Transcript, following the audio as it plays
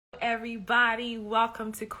everybody.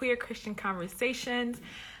 Welcome to Queer Christian Conversations.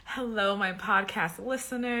 Hello, my podcast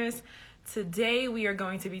listeners. Today we are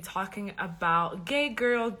going to be talking about Gay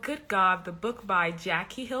Girl, Good God, the book by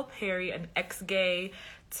Jackie Hill Perry, an ex-gay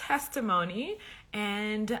testimony.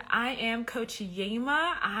 And I am Coach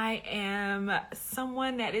Yema. I am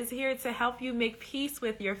someone that is here to help you make peace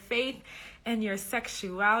with your faith and your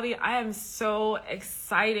sexuality. I am so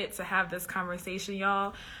excited to have this conversation,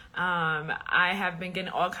 y'all. I have been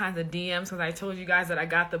getting all kinds of DMs because I told you guys that I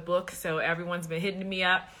got the book, so everyone's been hitting me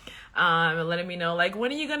up and letting me know, like,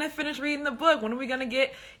 when are you going to finish reading the book? When are we going to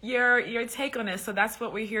get your take on it? So that's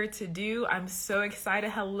what we're here to do. I'm so excited.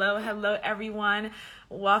 Hello, everyone.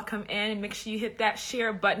 Welcome in. Make sure you hit that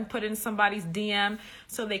share button, put in somebody's DM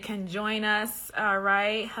so they can join us. All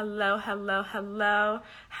right. Hello.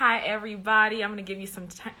 Hi, everybody. I'm going to give you some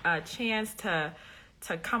chance to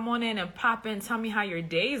come on in and pop in. Tell me how your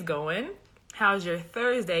day's going. How's your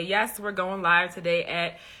Thursday? Yes, we're going live today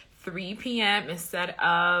at 3 p.m. instead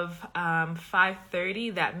of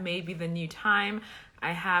 5:30. That may be the new time.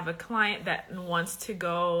 I have a client that wants to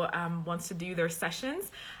do their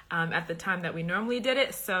sessions at the time that we normally did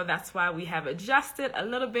it. So that's why we have adjusted a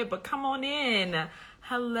little bit, but come on in.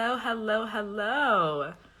 Hello.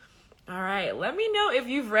 All right. Let me know if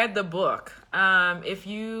you've read the book. If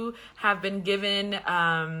you have been given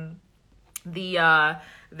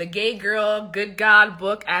the Gay Girl, Good God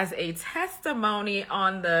book as a testimony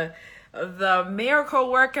on the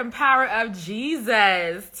miracle work and power of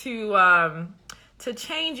Jesus to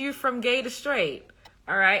change you from gay to straight.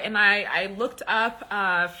 All right. And I looked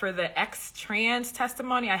up for the ex-trans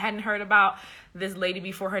testimony. I hadn't heard about this lady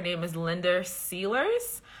before. Her name is Linda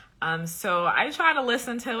Sealers. So I tried to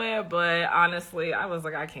listen to it, but honestly, I was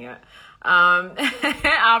like, I can't.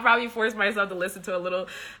 I'll probably force myself to listen to it a little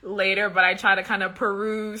later, but I tried to kind of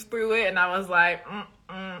peruse through it, and I was like,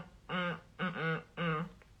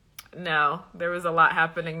 No, there was a lot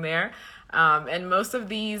happening there. And most of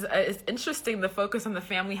these, it's interesting, the Focus on the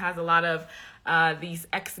Family has a lot of these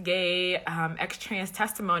ex-gay, ex-trans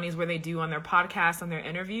testimonies where they do on their podcasts, on their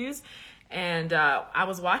interviews. And I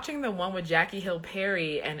was watching the one with Jackie Hill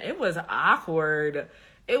Perry, and it was awkward.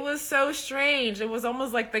 It was so strange. It was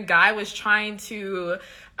almost like the guy was trying to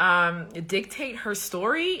dictate her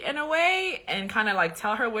story in a way and kind of like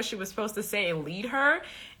tell her what she was supposed to say and lead her.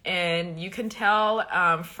 And you can tell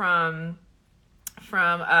from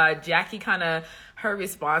Jackie, kind of her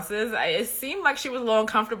responses, it seemed like she was a little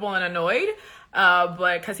uncomfortable and annoyed,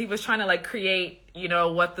 but because he was trying to like create,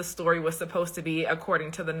 what the story was supposed to be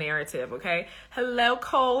according to the narrative. Okay. Hello,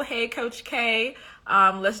 Cole. Hey, Coach K.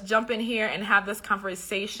 Let's jump in here and have this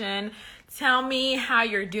conversation. Tell me how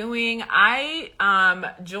you're doing. I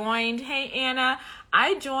joined. Hey, Anna.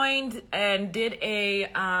 I joined and did a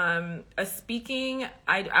speaking.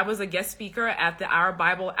 I was a guest speaker at the Our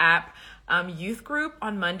Bible app youth group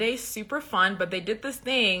on Monday. Super fun. But they did this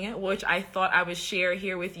thing, which I thought I would share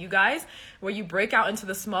here with you guys, where you break out into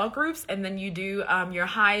the small groups and then you do your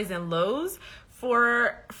highs and lows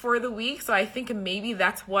for the week. So I think maybe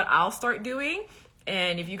that's what I'll start doing.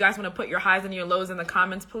 And if you guys want to put your highs and your lows in the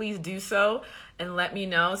comments, please do so and let me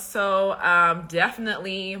know. So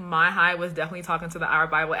definitely my high was definitely talking to the Our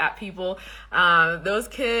Bible app people. Those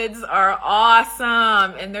kids are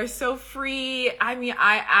awesome and they're so free. I mean,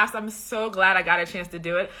 I'm so glad I got a chance to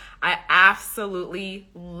do it. I absolutely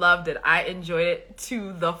loved it. I enjoyed it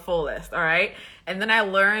to the fullest. All right. And then I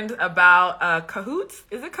learned about Cahoots.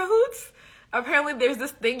 Is it Cahoots? Apparently there's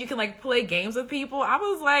this thing you can like play games with people. I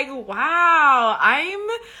was like, wow,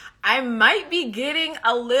 I might be getting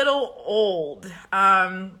a little old.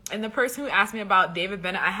 And the person who asked me about David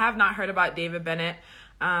Bennett, I have not heard about David Bennett.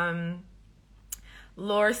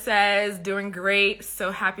 Laura says, doing great.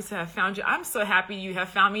 So happy to have found you. I'm so happy you have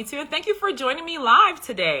found me too. And thank you for joining me live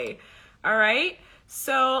today. All right.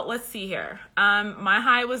 So let's see here. My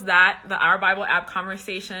high was the Our Bible app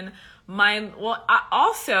conversation.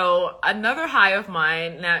 Also another high of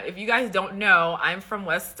mine. Now, if you guys don't know, I'm from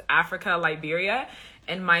West Africa, Liberia,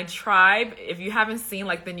 and my tribe, if you haven't seen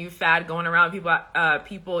like the new fad going around,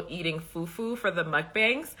 people eating fufu for the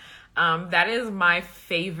mukbangs, that is my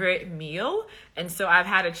favorite meal. And so I've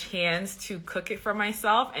had a chance to cook it for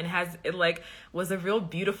myself, and was a real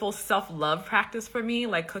beautiful self-love practice for me,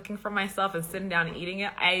 like cooking for myself and sitting down and eating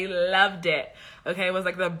it. I loved it. Okay. It was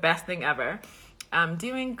like the best thing ever. I'm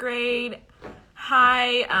doing great.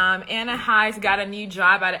 Hi, Anna High's got a new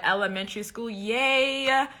job at an elementary school.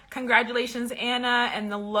 Yay. Congratulations, Anna.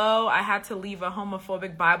 And the low, I had to leave a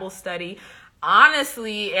homophobic Bible study.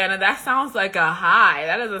 Honestly, Anna, that sounds like a high.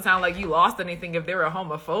 That doesn't sound like you lost anything if they were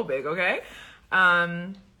homophobic, okay?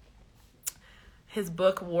 His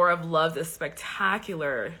book, War of Love, is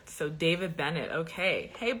spectacular. So David Bennett,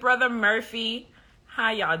 okay. Hey, Brother Murphy.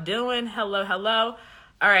 How y'all doing? Hello, hello.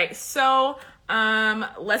 All right, so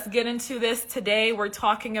let's get into this. Today we're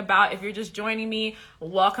talking about, if you're just joining me,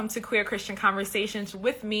 welcome to Queer Christian Conversations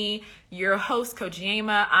with me, your host, Coach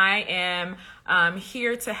Yema. I am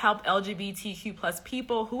here to help LGBTQ plus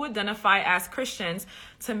people who identify as Christians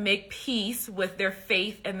to make peace with their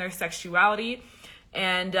faith and their sexuality.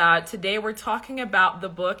 And today we're talking about the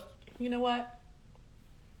book. You know what?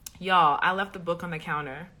 Y'all, I left the book on the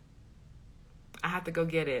counter. I have to go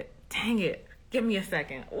get it. Dang it. Give me a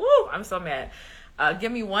second. Ooh, I'm so mad. Give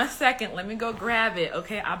me 1 second. Let me go grab it.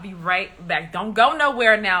 Okay, I'll be right back. Don't go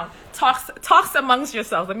nowhere now. Talks amongst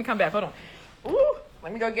yourselves. Let me come back. Hold on. Ooh,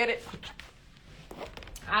 let me go get it.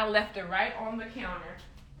 I left it right on the counter.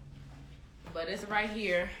 But it's right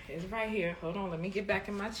here. It's right here. Hold on. Let me get back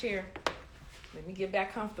in my chair. Let me get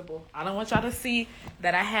back comfortable. I don't want y'all to see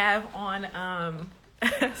that I have on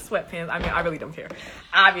sweatpants. I mean, I really don't care.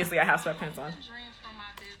 Obviously, I have sweatpants on.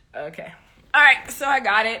 Okay. All right. So I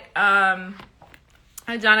got it.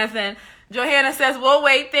 Hi, Jonathan. Johanna says, "We'll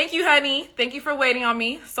wait. Thank you, honey. Thank you for waiting on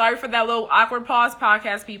me. Sorry for that little awkward pause,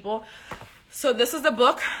 podcast people." So this is the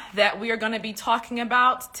book that we are going to be talking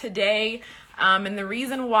about today. And the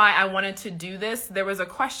reason why I wanted to do this, there was a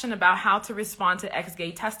question about how to respond to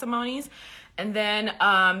ex-gay testimonies. And then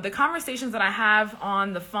the conversations that I have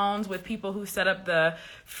on the phones with people who set up the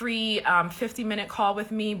free 50-minute call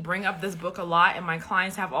with me bring up this book a lot. And my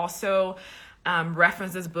clients have also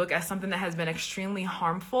referenced this book as something that has been extremely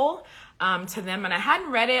harmful to them. And I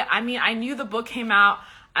hadn't read it. I mean, I knew the book came out.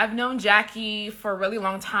 I've known Jackie for a really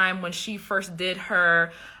long time when she first did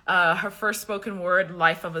her first spoken word,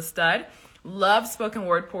 Life of a Stud. Loved spoken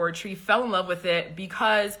word poetry, fell in love with it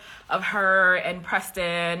because of her and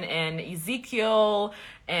Preston and Ezekiel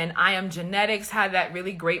and I Am Genetics had that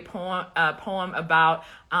really great poem about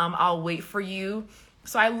I'll Wait for You.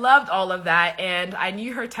 So I loved all of that, and I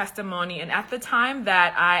knew her testimony. And at the time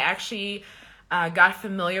that I actually got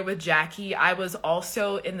familiar with Jackie, I was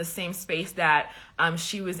also in the same space that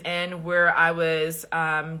she was in, where I was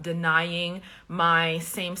denying my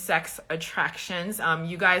same-sex attractions.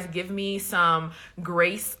 You guys give me some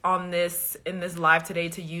grace on this in this live today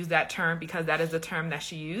to use that term, because that is the term that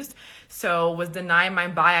she used. So was denying my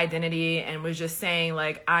bi identity and was just saying,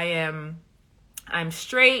 like, I'm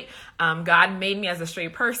straight. God made me as a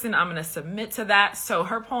straight person. I'm going to submit to that. So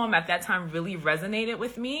her poem at that time really resonated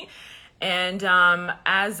with me. And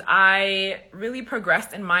as I really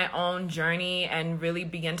progressed in my own journey and really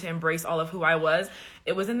began to embrace all of who I was,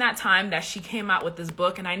 it was in that time that she came out with this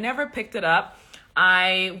book, and I never picked it up.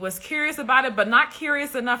 I was curious about it, but not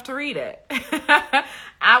curious enough to read it.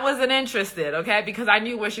 I wasn't interested, okay, because I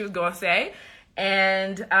knew what she was going to say.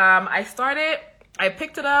 And I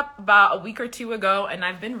picked it up about a week or two ago, and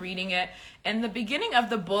I've been reading it. And the beginning of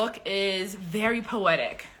the book is very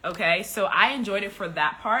poetic, okay? So I enjoyed it for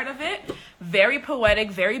that part of it. Very poetic,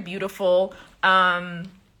 very beautiful.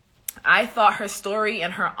 I thought her story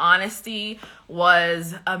and her honesty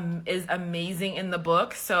is amazing in the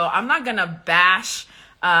book. So I'm not gonna bash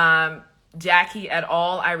Jackie at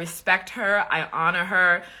all. I respect her. I honor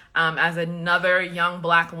her as another young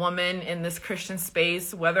Black woman in this Christian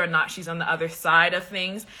space, whether or not she's on the other side of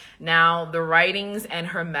things. Now, the writings and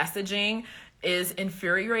her messaging is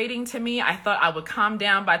infuriating to me. I thought I would calm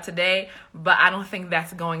down by today, but I don't think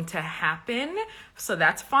that's going to happen. So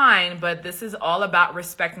that's fine. But this is all about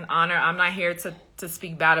respect and honor. I'm not here to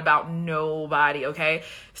speak bad about nobody, okay?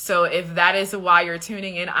 So if that is why you're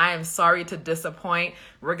tuning in, I am sorry to disappoint.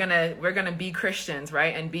 We're gonna be Christians,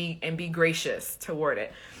 right? And be gracious toward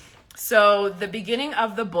it. So the beginning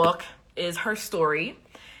of the book is her story,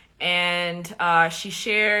 and she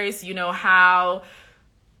shares, how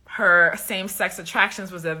her same-sex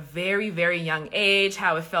attractions was a very, very young age,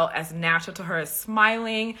 how it felt as natural to her as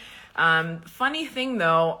smiling. Funny thing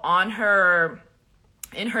though,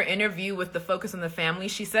 in her interview with the Focus on the Family,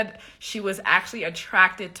 she said she was actually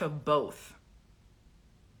attracted to both.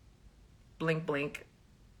 Blink, blink.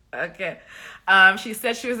 Okay. She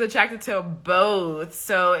said she was attracted to both.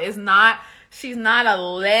 So she's not a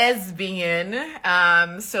lesbian.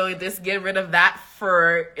 So just get rid of that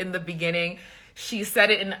in the beginning. She said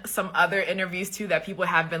it in some other interviews too that people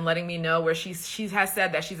have been letting me know, where she has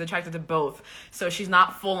said that she's attracted to both. So she's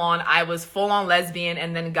not full on, I was full on lesbian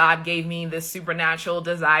and then God gave me this supernatural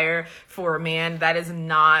desire for a man. That is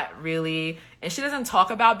not really, and she doesn't talk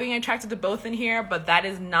about being attracted to both in here, but that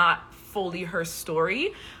is not fully her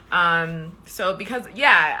story. So because,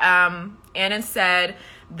 Annan said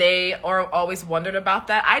they are always wondered about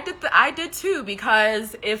that. I did too,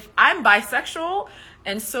 because if I'm bisexual,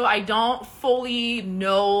 and so I don't fully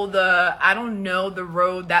know the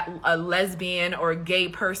road that a lesbian or a gay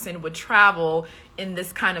person would travel in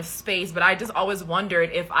this kind of space. But I just always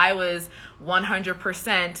wondered, if I was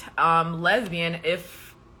 100% lesbian,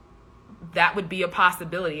 if that would be a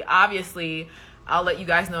possibility. Obviously, I'll let you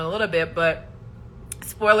guys know in a little bit, but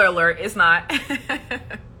spoiler alert, it's not.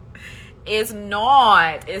 It's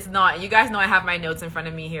not. You guys know I have my notes in front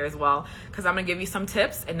of me here as well, because I'm going to give you some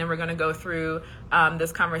tips, and then we're going to go through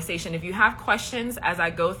this conversation. If you have questions as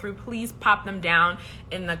I go through, please pop them down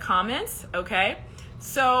in the comments, okay?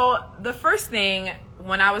 So the first thing,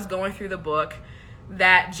 when I was going through the book,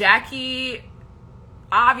 that Jackie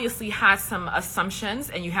obviously has some assumptions,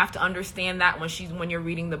 and you have to understand that when you're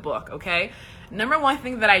reading the book, okay? Number one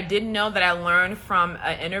thing that I didn't know, that I learned from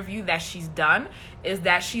an interview that she's done, is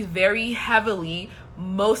that she's very heavily,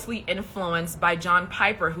 mostly influenced by John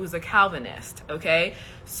Piper, who's a Calvinist, okay?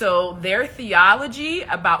 So their theology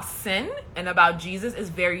about sin and about Jesus is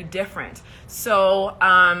very different. So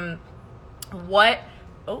hold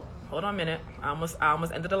on a minute. I almost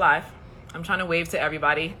ended the live. I'm trying to wave to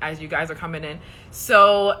everybody as you guys are coming in.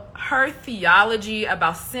 So her theology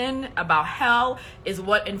about sin, about hell, is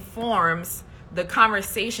what informs the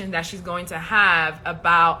conversation that she's going to have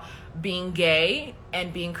about being gay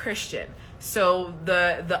and being Christian. So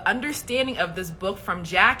the understanding of this book from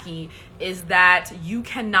Jackie is that you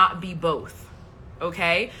cannot be both.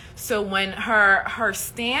 Okay? So when her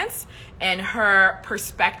stance and her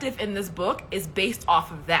perspective in this book is based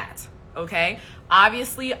off of that. Okay?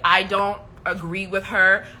 Obviously, I don't agree with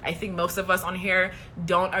her. I think most of us on here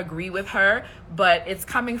don't agree with her, but it's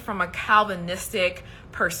coming from a Calvinistic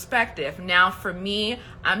perspective. Now, for me,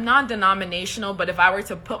 I'm non-denominational, but if I were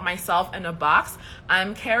to put myself in a box,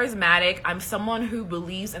 I'm charismatic. I'm someone who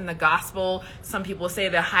believes in the gospel. Some people say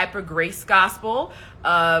the hyper grace gospel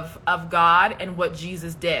of God and what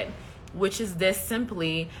Jesus did, which is this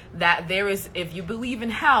simply, that if you believe in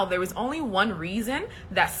hell, there is only one reason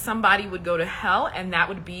that somebody would go to hell, and that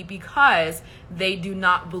would be because they do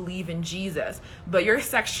not believe in Jesus. But your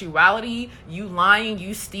sexuality, you lying,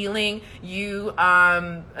 you stealing,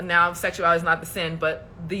 now sexuality is not the sin, but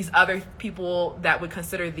these other people that would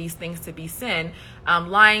consider these things to be sin,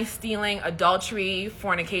 lying, stealing, adultery,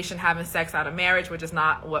 fornication, having sex out of marriage, which is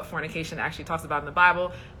not what fornication actually talks about in the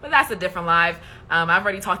Bible, but that's a different live. I've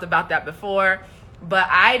already talked about that before, but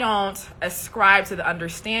I don't ascribe to the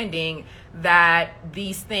understanding that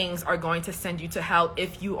these things are going to send you to hell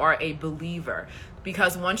if you are a believer.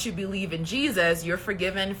 Because once you believe in Jesus, you're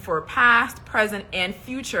forgiven for past, present, and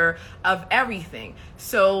future of everything.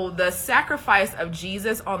 So the sacrifice of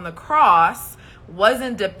Jesus on the cross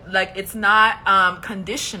it's not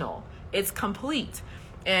conditional. It's complete.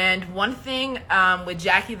 And one thing with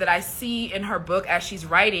Jackie that I see in her book as she's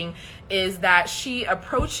writing is that she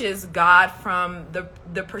approaches God from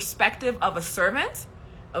the perspective of a servant,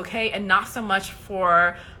 okay, and not so much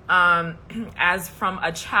as from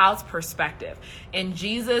a child's perspective. In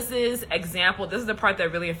Jesus's example, this is the part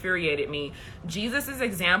that really infuriated me. Jesus's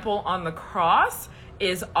example on the cross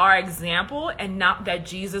is our example, and not that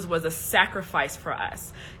Jesus was a sacrifice for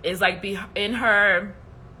us. It's like in her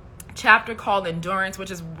chapter called Endurance, which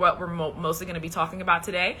is what we're mostly going to be talking about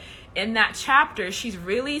today. In that chapter, she's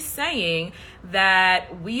really saying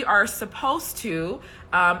that we are supposed to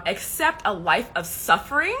accept a life of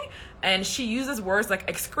suffering. And she uses words like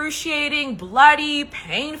excruciating, bloody,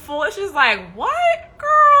 painful. It's just like, what,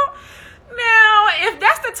 girl? Now, if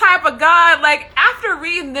that's the type of God, like after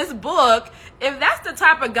reading this book, if that's the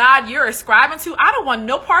type of God you're ascribing to, I don't want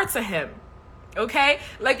no parts of him. Okay?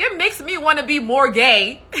 Like, it makes me want to be more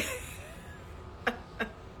gay.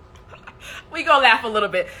 We gonna laugh a little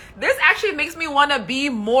bit. This actually makes me want to be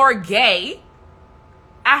more gay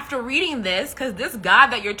after reading this, because this God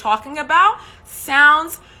that you're talking about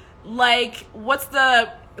sounds like,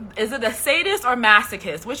 is it a sadist or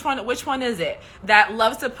masochist? Which one is it that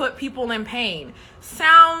loves to put people in pain?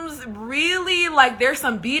 Sounds really like there's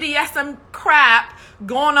some BDSM crap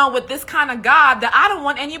going on with this kind of God that I don't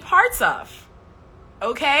want any parts of.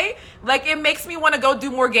 Okay? Like, it makes me want to go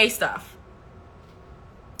do more gay stuff.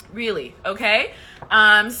 Really, okay?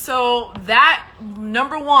 So that,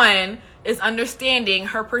 number one, is understanding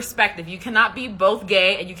her perspective. You cannot be both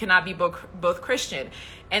gay and you cannot be both Christian.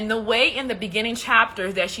 And the way in the beginning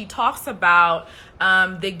chapters that she talks about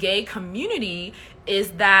the gay community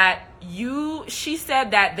is that she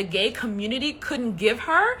said that the gay community couldn't give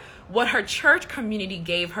her what her church community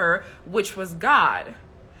gave her, which was God.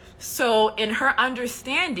 So in her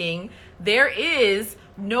understanding, there is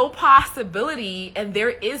no possibility and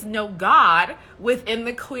there is no God within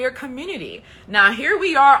the queer community. Now, here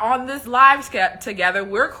we are on this live together.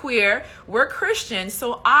 We're queer, we're Christian,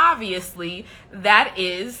 so obviously that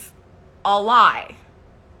is a lie.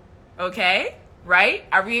 Okay? Right?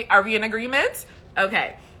 Are we in agreement?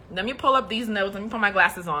 Okay. Let me pull up these notes. Let me put my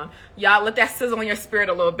glasses on. Y'all, let that sizzle in your spirit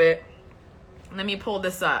a little bit. Let me pull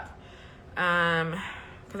this up.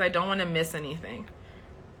 Because I don't want to miss anything.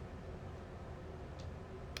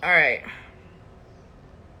 All right.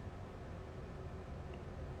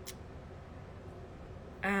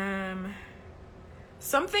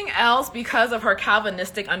 Something else, because of her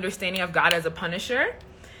Calvinistic understanding of God as a punisher,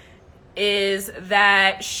 is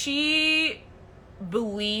that she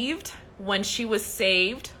believed when she was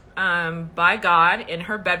saved by God in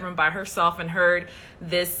her bedroom by herself and heard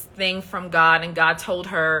this thing from God, and God told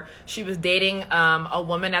her she was dating a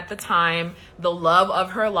woman at the time, the love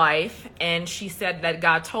of her life, and she said that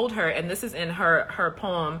God told her, and this is in her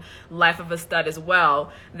poem Life of a Stud as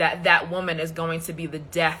well, that that woman is going to be the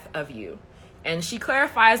death of you. And she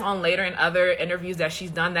clarifies on later in other interviews that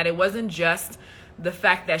she's done that it wasn't just the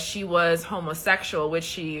fact that she was homosexual,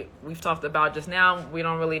 which we've talked about just now. We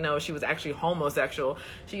don't really know if she was actually homosexual.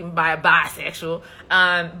 She can buy a bisexual.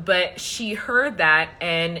 But she heard that,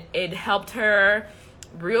 and it helped her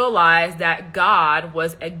realize that God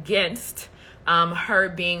was against her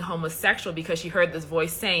being homosexual, because she heard this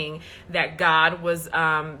voice saying that God was,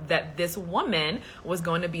 that this woman was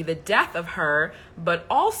going to be the death of her. But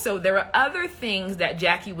also there were other things that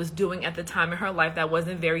Jackie was doing at the time in her life that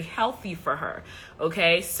wasn't very healthy for her.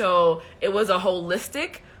 Okay, so it was a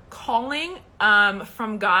holistic calling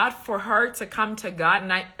from God for her to come to God.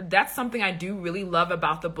 And that's something I do really love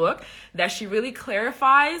about the book, that she really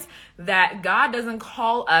clarifies that God doesn't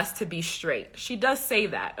call us to be straight. She does say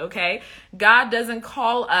that, okay? God doesn't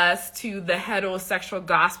call us to the heterosexual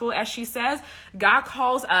gospel, as she says. God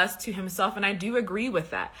calls us to himself, and I do agree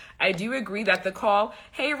with that. I do agree that the call,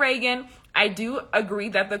 hey Reagan, I do agree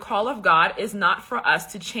that the call of God is not for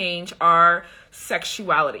us to change our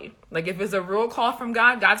sexuality. Like, if it's a real call from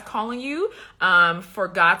God, God's calling you for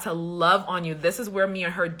God to love on you. This is where me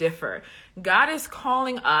and her differ. God is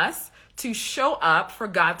calling us to show up for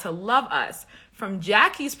God to love us. From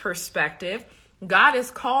Jackie's perspective, God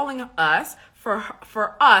is calling us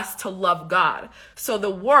for us to love God. So the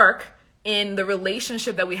work in the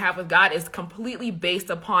relationship that we have with God is completely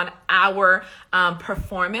based upon our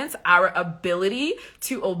performance, our ability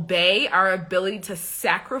to obey, our ability to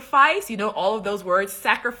sacrifice, all of those words: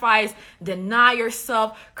 sacrifice, deny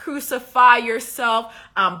yourself, crucify yourself,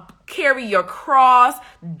 carry your cross,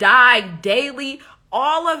 die daily.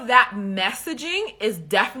 All of that messaging is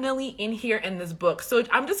definitely in here in this book. So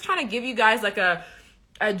I'm just trying to give you guys like a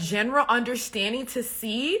general understanding to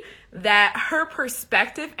see that her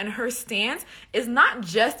perspective and her stance is not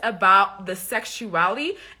just about the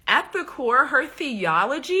sexuality. At the core, her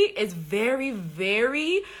theology is very,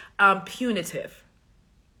 very punitive.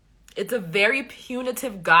 It's a very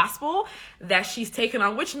punitive gospel that she's taken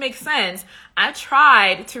on, which makes sense. I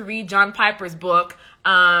tried to read John Piper's book,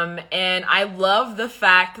 and I love the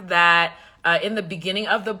fact that in the beginning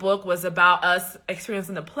of the book was about us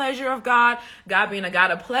experiencing the pleasure of God, God being a God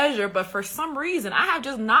of pleasure. But for some reason, I have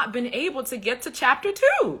just not been able to get to chapter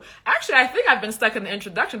 2. Actually, I think I've been stuck in the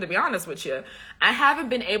introduction, to be honest with you. I haven't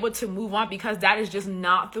been able to move on because that is just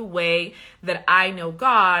not the way that I know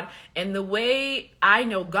God. And the way I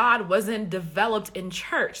know God wasn't developed in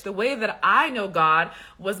church. The way that I know God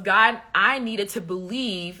was God. I needed to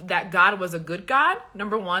believe that God was a good God.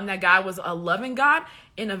 Number one, that God was a loving God.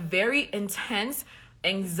 In a very intense,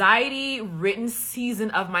 anxiety-ridden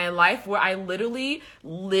season of my life where I literally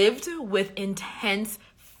lived with intense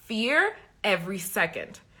fear every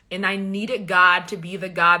second. And I needed God to be the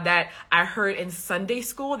God that I heard in Sunday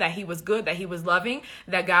school, that he was good, that he was loving,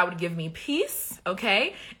 that God would give me peace,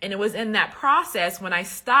 okay? And it was in that process when I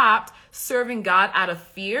stopped serving God out of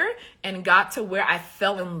fear and got to where I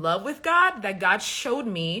fell in love with God, that God showed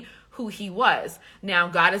me who he was. Now,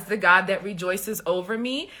 God is the God that rejoices over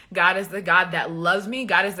me. God is the God that loves me.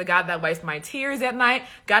 God is the God that wipes my tears at night.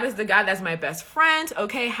 God is the God that's my best friend,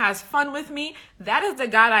 okay, has fun with me. That is the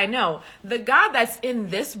God I know. The God that's in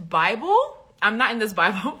this Bible, I'm not in this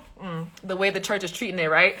Bible, the way the church is treating it,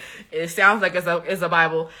 right? It sounds like it's a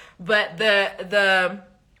Bible. But the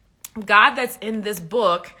God that's in this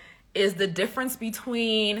book is the difference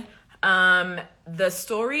between the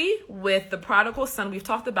story with the prodigal son. We've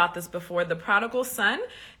talked about this before. The prodigal son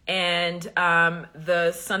and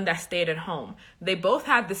the son that stayed at home. They both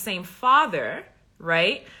had the same father,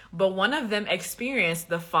 right? But one of them experienced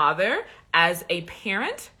the father as a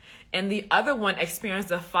parent, and the other one experienced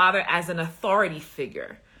the father as an authority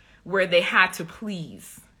figure where they had to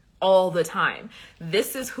please all the time.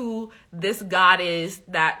 This is who this God is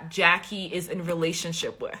that Jackie is in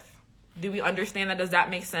relationship with. Do we understand that? Does that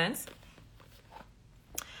make sense?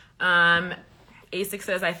 A6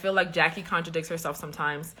 says, I feel like Jackie contradicts herself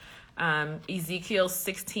sometimes. Ezekiel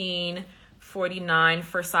 16:49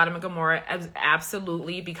 for Sodom and Gomorrah,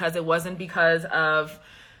 absolutely, because it wasn't because of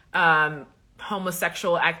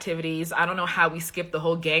homosexual activities. I don't know how we skip the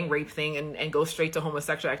whole gang rape thing and go straight to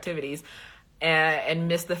homosexual activities and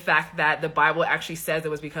miss the fact that the Bible actually says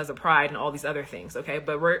it was because of pride and all these other things, okay?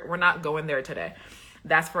 But we're not going there today.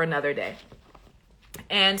 That's for another day.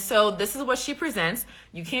 And so this is what she presents.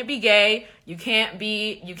 You can't be gay. You can't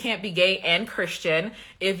be gay and Christian.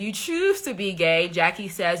 If you choose to be gay, Jackie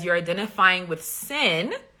says you're identifying with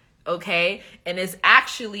sin, okay? And it's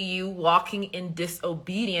actually you walking in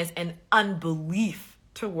disobedience and unbelief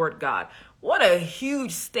toward God. What a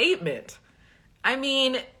huge statement. I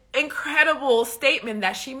mean, incredible statement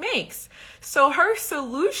that she makes. So her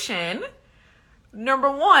solution, number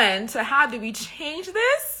one, to how do we change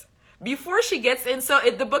this? Before she gets in,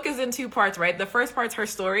 the book is in two parts, right? The first part's her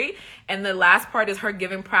story, and the last part is her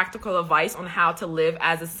giving practical advice on how to live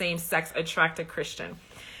as a same-sex attracted Christian.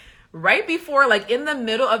 Right before, like in the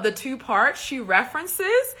middle of the two parts, she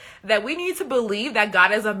references that we need to believe that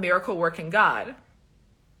God is a miracle working God.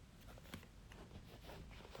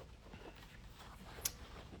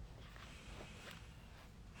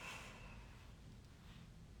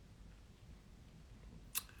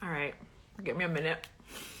 All right, give me a minute.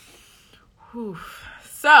 Whew.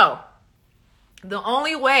 So, the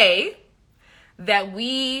only way that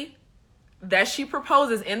she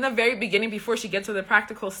proposes in the very beginning, before she gets to the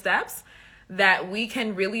practical steps, that we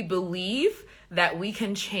can really believe that we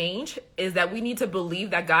can change, is that we need to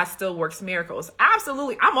believe that God still works miracles.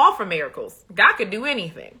 Absolutely. I'm all for miracles. God could do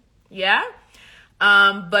anything. Yeah.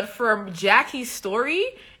 But from Jackie's story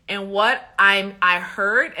and what I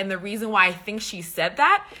heard, and the reason why I think she said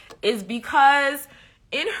that is because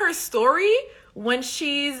in her story, when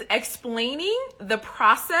she's explaining the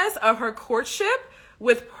process of her courtship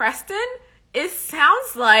with Preston, it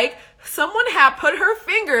sounds like someone had put her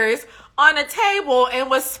fingers on a table and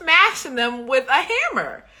was smashing them with a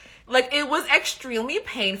hammer. Like, it was extremely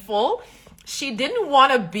painful. She didn't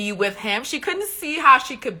want to be with him. She couldn't see how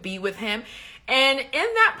she could be with him. And in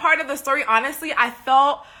that part of the story, honestly, I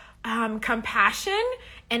felt compassion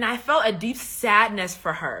and I felt a deep sadness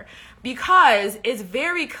for her, because it's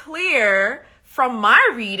very clear from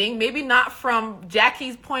my reading, maybe not from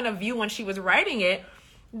Jackie's point of view when she was writing it,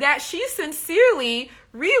 that she sincerely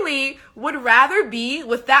really would rather be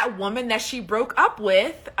with that woman that she broke up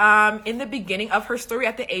with in the beginning of her story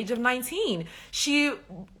at the age of 19. She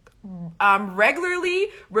regularly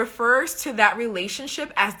refers to that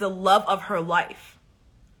relationship as the love of her life.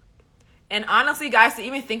 And honestly, guys, to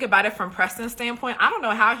even think about it from Preston's standpoint, I don't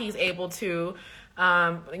know how he's able to,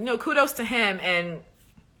 kudos to him and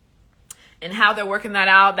how they're working that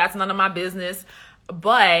out. That's none of my business.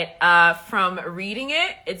 But from reading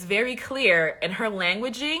it, it's very clear, and her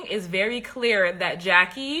languaging is very clear that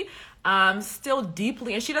Jackie still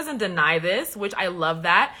deeply, and she doesn't deny this, which I love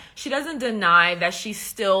that. She doesn't deny that she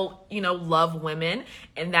still, love women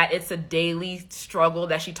and that it's a daily struggle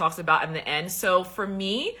that she talks about in the end. So for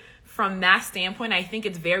me, from that standpoint, I think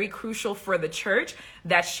it's very crucial for the church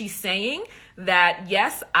that she's saying that,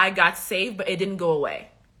 yes, I got saved, but it didn't go away,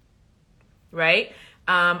 right?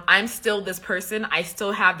 I'm still this person. I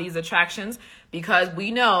still have these attractions, because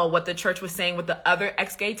we know what the church was saying with the other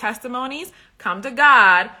ex-gay testimonies. Come to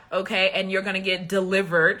God, okay, and you're going to get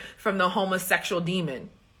delivered from the homosexual demon.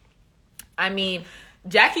 I mean,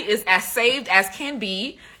 Jackie is as saved as can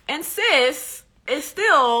be, and sis is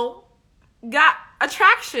still got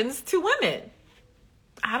attractions to women.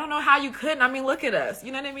 I don't know how you couldn't. I mean, look at us.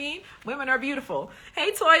 You know what I mean? Women are beautiful.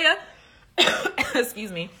 Hey, Toya.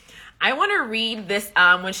 Excuse me. I want to read this.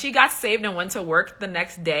 When she got saved and went to work the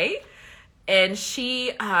next day, and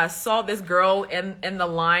she saw this girl in the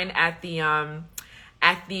line at the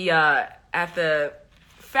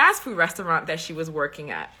fast food restaurant that she was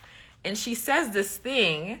working at, and she says this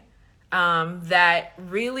thing that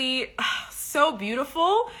really so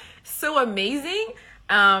beautiful, so amazing,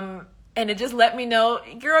 and it just let me know,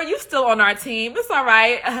 girl, you still on our team. It's all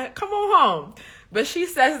right. Come on home. But she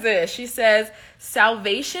says this. She says,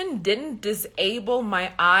 salvation didn't disable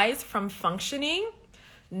my eyes from functioning,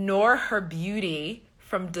 nor her beauty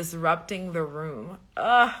from disrupting the room.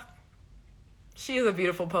 She is a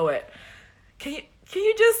beautiful poet. Can Can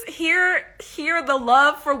you just hear the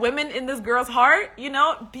love for women in this girl's heart? You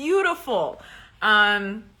know, beautiful.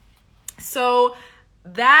 So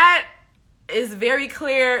that is very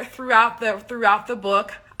clear throughout the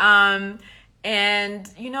book. And,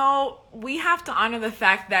 you know, we have to honor the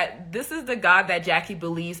fact that this is the God that Jackie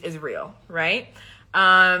believes is real, right?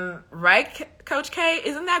 Right, Coach K?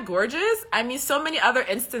 Isn't that gorgeous? I mean, so many other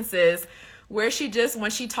instances where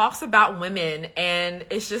when she talks about women, and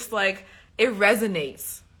it's just like, it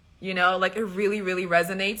resonates, you know, like it really, really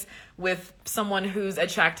resonates with someone who's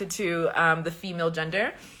attracted to the female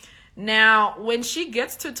gender. Now, when she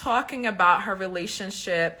gets to talking about her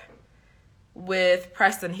relationship with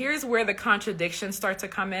Preston, here's where the contradictions start to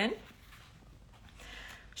come in.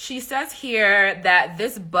 She says here that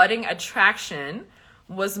this budding attraction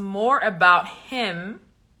was more about him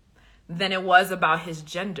than it was about his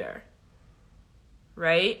gender,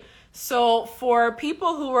 right? So for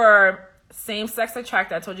people who are same-sex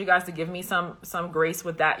attracted, I told you guys to give me some grace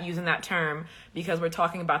with that, using that term, because we're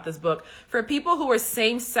talking about this book. For people who are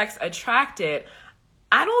same-sex attracted,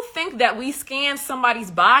 I don't think that we scan somebody's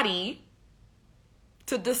body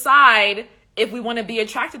to decide if we want to be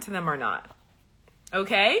attracted to them or not.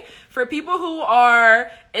 Okay? For people who are,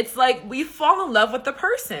 it's like we fall in love with the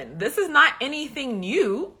person. This is not anything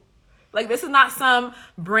new. Like, this is not some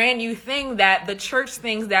brand new thing that the church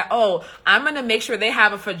thinks that, oh, I'm going to make sure they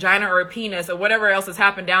have a vagina or a penis or whatever else has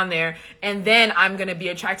happened down there, and then I'm going to be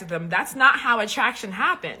attracted to them. That's not how attraction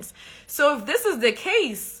happens. So if this is the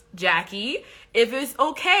case, Jackie, if it's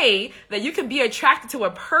okay that you can be attracted to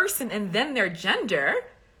a person and then their gender,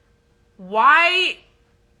 why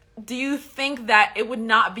do you think that it would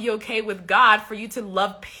not be okay with God for you to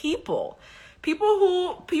love people?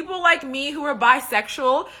 People like me who are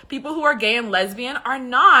bisexual, people who are gay and lesbian are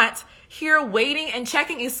not here waiting and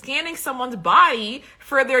checking and scanning someone's body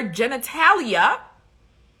for their genitalia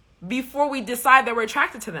before we decide that we're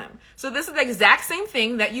attracted to them. So this is the exact same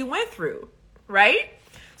thing that you went through, right?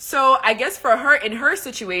 So I guess for her, in her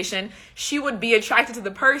situation, she would be attracted to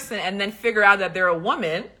the person and then figure out that they're a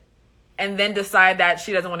woman and then decide that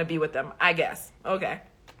she doesn't want to be with them, I guess. Okay.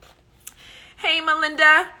 Hey,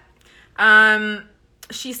 Melinda.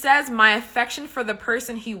 She says, my affection for the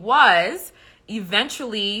person he was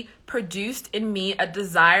eventually produced in me a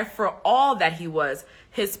desire for all that he was,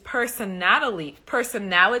 his personality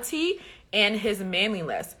and his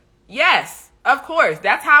manliness. Yes, of course.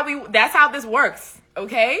 That's how this works.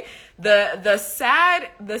 Okay. The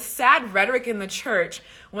sad rhetoric in the church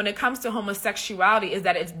when it comes to homosexuality is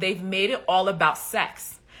that they've made it all about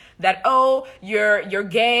sex. That, oh, you're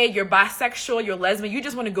gay, you're bisexual, you're lesbian, you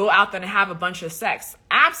just want to go out there and have a bunch of sex.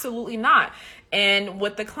 Absolutely not. And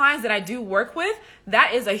with the clients that I do work with,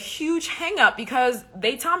 that is a huge hang up because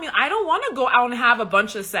they tell me, I don't want to go out and have a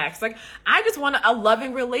bunch of sex. Like, I just want a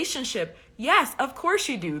loving relationship. Yes, of course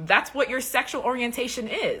you do. That's what your sexual orientation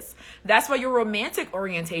is. That's what your romantic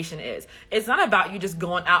orientation is. It's not about you just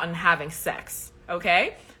going out and having sex,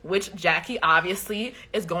 okay? Which Jackie obviously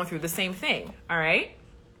is going through the same thing, all right?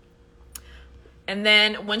 And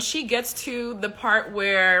then when she gets to the part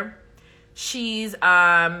where she's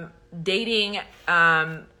dating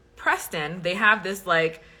Preston, they have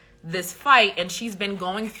this fight, and she's been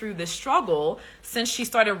going through this struggle since she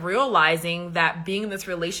started realizing that being in this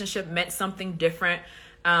relationship meant something different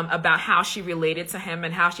about how she related to him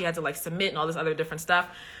and how she had to submit and all this other different stuff.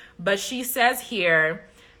 But she says here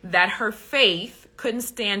that her faith couldn't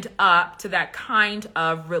stand up to that kind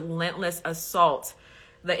of relentless assault,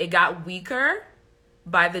 that it got weaker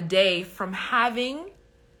by the day from having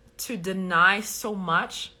to deny so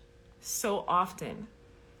much so often.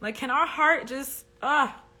 Like, can our heart just,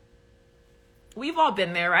 we've all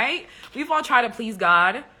been there, right? We've all tried to please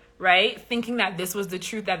God, right? Thinking that this was the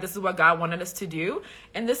truth, that this is what God wanted us to do.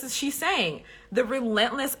 And she's saying, the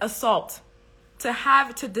relentless assault to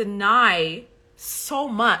have to deny so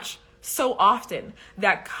much so often,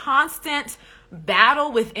 that constant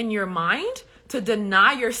battle within your mind to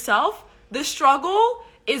deny yourself. The struggle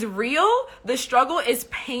is real. The struggle is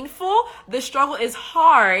painful. The struggle is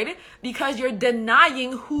hard because you're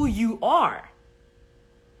denying who you are,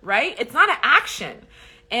 right? It's not an action.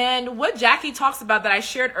 And what Jackie talks about that I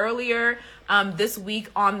shared earlier this week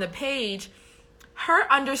on the page, her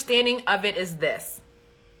understanding of it is this.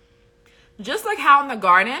 Just like how in the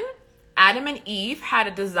garden, Adam and Eve had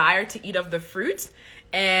a desire to eat of the fruit,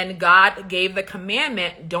 and God gave the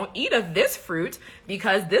commandment, don't eat of this fruit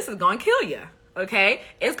because this is going to kill you. okay,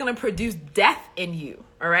 it's going to produce death in you.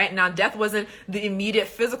 All right. Now, death wasn't the immediate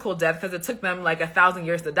physical death because it took them like 1,000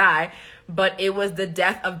 years to die, but it was the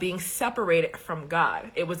death of being separated from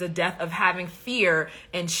God. It was the death of having fear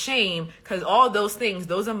and shame, because all those things,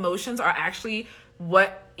 those emotions are actually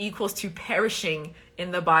what equals to perishing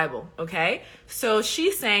in the Bible. Okay. So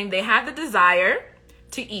she's saying they had the desire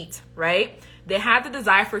to eat, right? They had the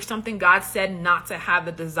desire for something God said not to have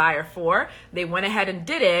the desire for. They went ahead and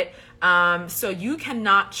did it. So you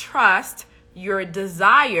cannot trust your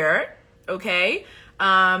desire, okay,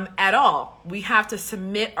 at all. We have to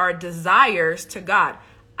submit our desires to God.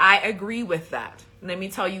 I agree with that. Let me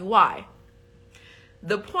tell you why.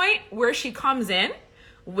 The point where she comes in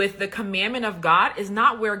with the commandment of God is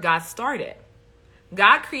not where God started.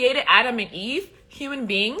 God created Adam and Eve, human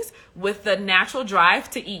beings, with the natural drive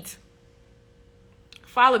to eat.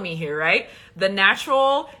 Follow me here, right? The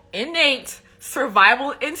natural, innate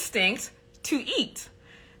survival instinct to eat.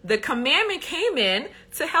 The commandment came in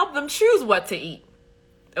to help them choose what to eat.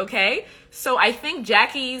 Okay? So I think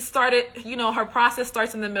Jackie started, her process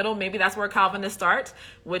starts in the middle. Maybe that's where Calvinist starts,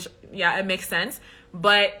 which, yeah, it makes sense.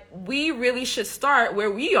 But we really should start where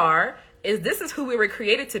we are, this is who we were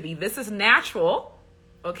created to be. This is natural.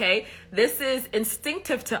 Okay? This is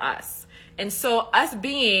instinctive to us. And so us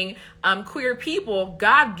being queer people,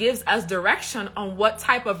 God gives us direction on what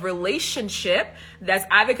type of relationship that's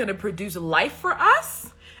either going to produce life for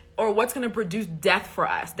us or what's going to produce death for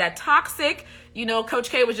us. That toxic, Coach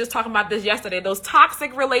K was just talking about this yesterday, those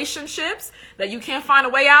toxic relationships that you can't find a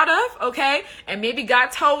way out of, okay? And maybe God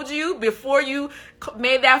told you before you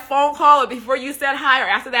made that phone call or before you said hi or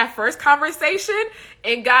after that first conversation,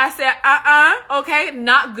 and God said, okay,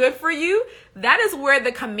 not good for you. That is where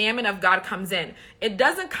the commandment of God comes in. It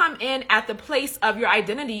doesn't come in at the place of your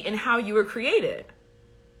identity and how you were created.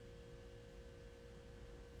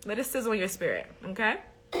 Let it sizzle in your spirit, okay?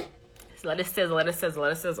 So let it sizzle, let it sizzle,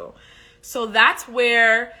 let it sizzle. So that's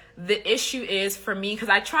where the issue is for me, because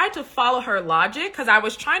I tried to follow her logic because I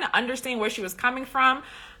was trying to understand where she was coming from.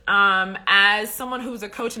 As someone who's a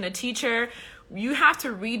coach and a teacher, you have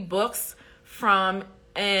to read books from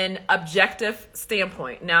an objective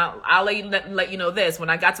standpoint. Now, I'll let you know this.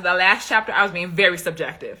 When I got to the last chapter, I was being very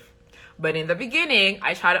subjective. But in the beginning,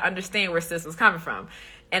 I tried to understand where sis was coming from.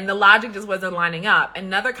 And the logic just wasn't lining up.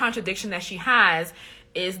 Another contradiction that she has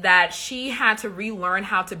is that she had to relearn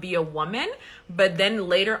how to be a woman, but then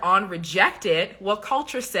later on rejected what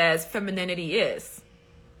culture says femininity is.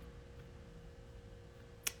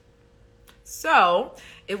 So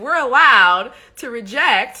if we're allowed to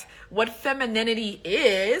reject what femininity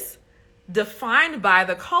is defined by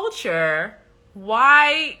the culture,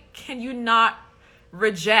 why can you not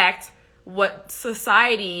reject what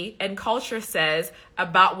society and culture says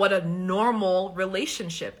about what a normal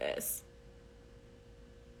relationship is?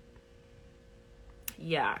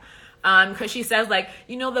 Yeah. Because she says,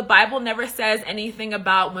 the Bible never says anything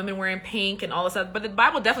about women wearing pink and all this stuff, but the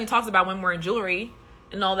Bible definitely talks about women wearing jewelry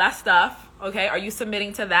and all that stuff. Okay. Are you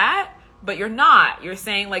submitting to that? But you're not. You're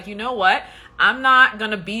saying, you know what? I'm not going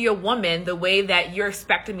to be a woman the way that you're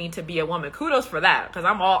expecting me to be a woman. Kudos for that. Because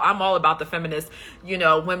I'm all about the feminist,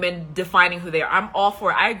 women defining who they are. I'm all for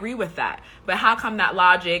it. I agree with that. But how come that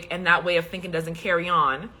logic and that way of thinking doesn't carry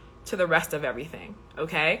on to the rest of everything?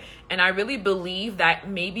 Okay. And I really believe that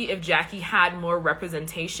maybe if Jackie had more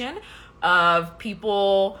representation of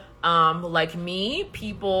people like me,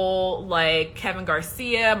 people like Kevin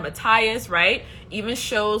Garcia, Matthias, right? Even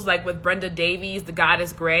shows like with Brenda Davies, The God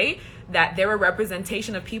is Gray, that there were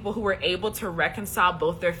representation of people who were able to reconcile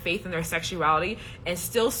both their faith and their sexuality and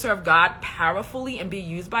still serve God powerfully and be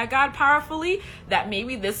used by God powerfully, that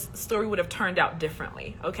maybe this story would have turned out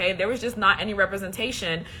differently. Okay. There was just not any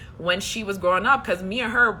representation when she was growing up, because me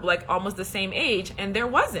and her were almost the same age, and there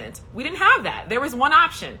wasn't. We didn't have that. There was one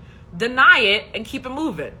option: deny it and keep it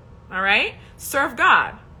moving. All right. Serve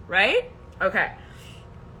God. Right. Okay.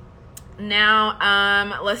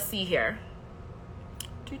 Now, let's see here.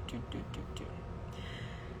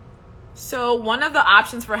 So one of the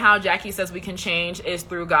options for how Jackie says we can change is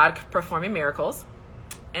through God performing miracles.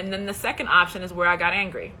 And then the second option is where I got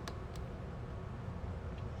angry.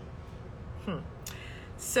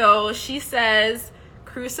 So she says,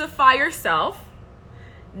 crucify yourself,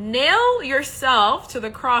 nail yourself to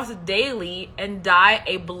the cross daily, and die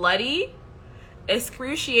a bloody,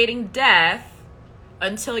 excruciating death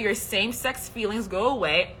until your same-sex feelings go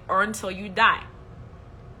away or until you die.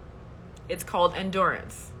 It's called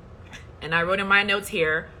endurance. And I wrote in my notes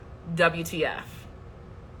here, WTF.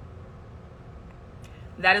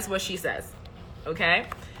 That is what she says. Okay?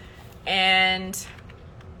 And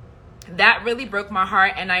that really broke my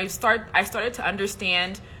heart. And I started to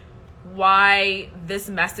understand why this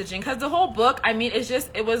messaging, because the whole book, I mean,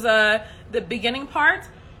 it was the beginning part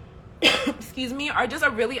excuse me, are just a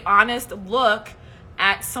really honest look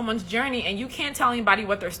at someone's journey, and you can't tell anybody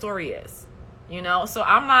what their story is, so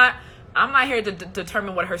I'm not here to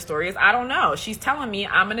determine what her story is. I don't know. She's telling me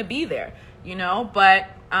I'm gonna be there, but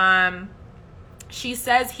she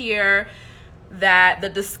says here that the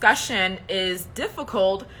discussion is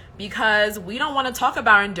difficult because we don't want to talk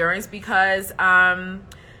about endurance, because a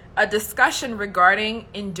discussion regarding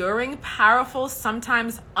enduring powerful,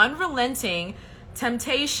 sometimes unrelenting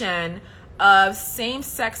temptation of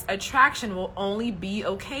same-sex attraction will only be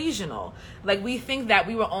occasional. Like, we think that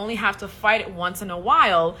we will only have to fight it once in a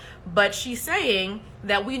while, but she's saying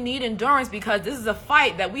that we need endurance because this is a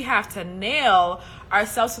fight that we have to nail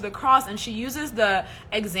ourselves to the cross. And she uses the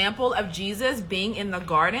example of Jesus being in the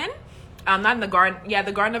garden, not in the garden,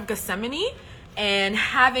 the Garden of Gethsemane, and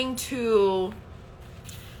having to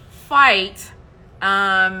fight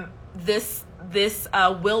this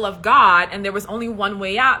will of God, and there was only one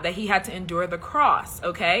way out, that he had to endure the cross.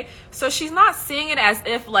 Okay, so she's not seeing it as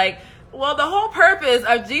if like, well, the whole purpose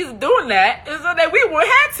of Jesus doing that is so that we would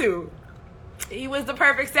have to. He was the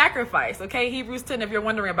perfect sacrifice. Okay, Hebrews 10, if you're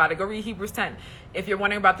wondering about it, go read Hebrews 10 if you're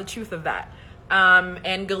wondering about the truth of that.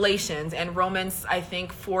 And Galatians and Romans, I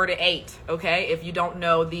think 4-8. Okay, if you don't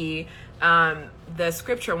know the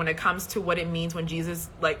scripture when it comes to what it means when Jesus,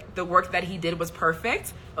 like, the work that he did was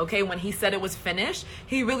perfect. Okay, when he said it was finished,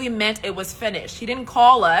 he really meant it was finished. He didn't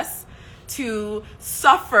call us to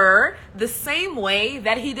suffer the same way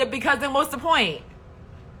that he did, because then what's the point?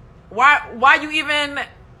 Why you even,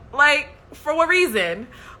 like, for what reason?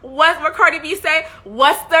 What Cardi B say?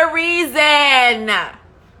 What's the reason? All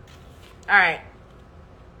right.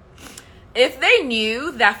 If they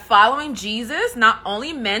knew that following Jesus not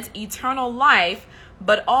only meant eternal life,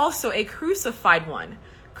 but also a crucified one.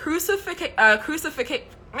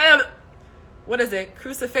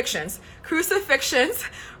 Crucifixions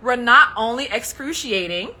were not only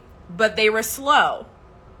excruciating, but they were slow.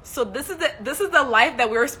 So this is the life that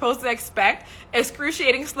we were supposed to expect.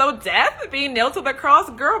 Excruciating, slow death, being nailed to the cross.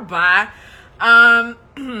 Girl, bye.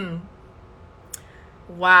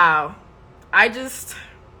 Wow.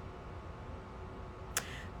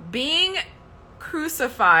 Being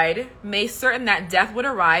crucified made certain that death would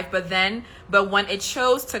arrive, but when it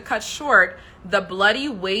chose to cut short, the bloody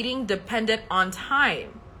waiting depended on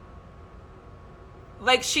time.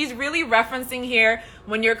 Like, she's really referencing here,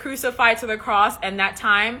 when you're crucified to the cross, and that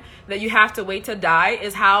time that you have to wait to die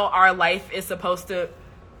is how our life is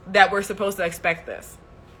that we're supposed to expect this.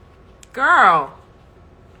 Girl.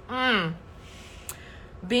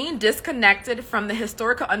 Being disconnected from the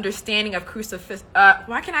historical understanding of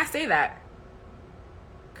why can I say that?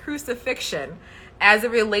 Crucifixion, as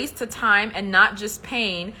it relates to time and not just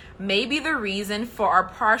pain, may be the reason for our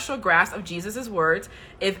partial grasp of Jesus' words.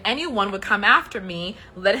 If anyone would come after me,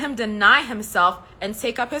 let him deny himself and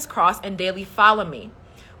take up his cross and daily follow me.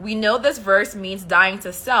 We know this verse means dying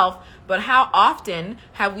to self, but how often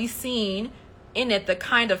have we seen in it the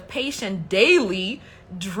kind of patient, daily,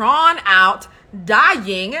 drawn out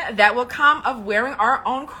dying that will come of wearing our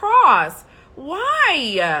own cross?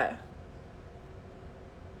 Why?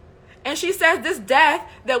 And she says this death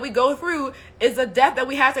that we go through is a death that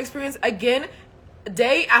we have to experience again,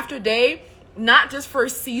 day after day, not just for a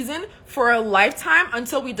season, for a lifetime,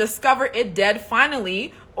 until we discover it dead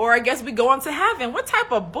finally, or I guess we go on to heaven. What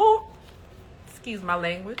type of excuse my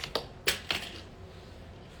language.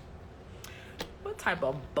 What type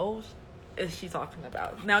of bullshit is she talking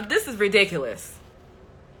about? Now, this is ridiculous.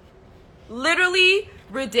 Literally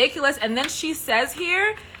ridiculous. And then she says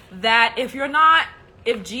here that if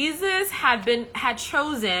Jesus had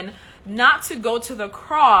chosen not to go to the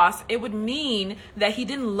cross, it would mean that he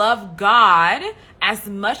didn't love God as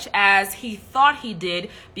much as he thought he did,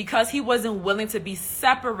 because he wasn't willing to be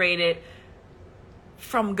separated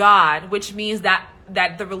from God, which means that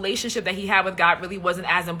the relationship that he had with God really wasn't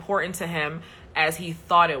as important to him as he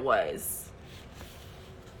thought it was.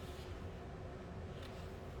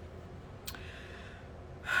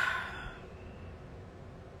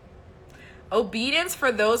 Obedience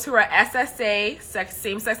for those who are SSA,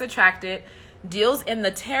 same-sex attracted, deals in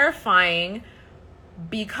the terrifying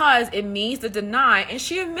because it means to deny. And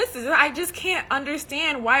she admits this. I just can't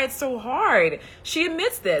understand why it's so hard. She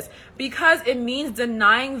admits this because it means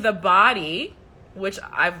denying the body, which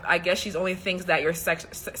I guess she's only thinks that your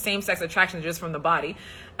same-sex attraction is just from the body,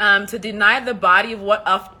 to deny the body of what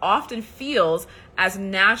often feels as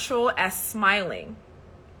natural as smiling.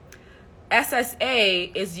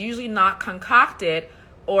 SSA is usually not concocted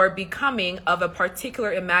or becoming of a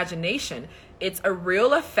particular imagination. It's a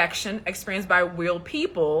real affection experienced by real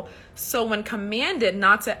people. So when commanded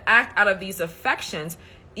not to act out of these affections,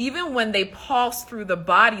 even when they pulse through the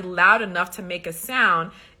body loud enough to make a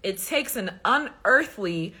sound, it takes an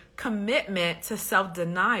unearthly commitment to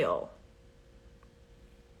self-denial.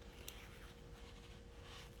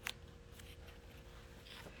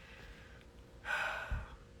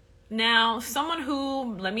 Now, someone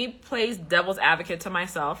who, let me play devil's advocate to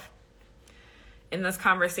myself in this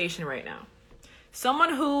conversation right now.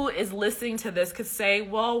 Someone who is listening to this could say,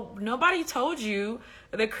 well, nobody told you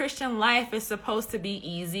the Christian life is supposed to be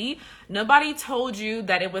easy. Nobody told you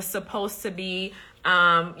that it was supposed to be,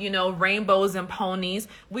 rainbows and ponies.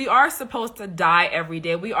 We are supposed to die every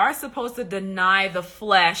day. We are supposed to deny the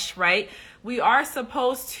flesh, right? We are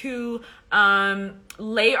supposed to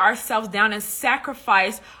lay ourselves down and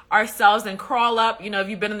sacrifice ourselves and crawl up. If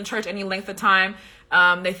you've been in the church any length of time,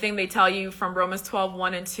 they tell you from Romans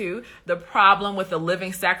 12:1 and 2, the problem with the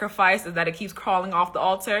living sacrifice is that it keeps crawling off the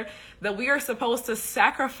altar, that we are supposed to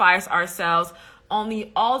sacrifice ourselves on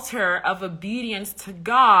the altar of obedience to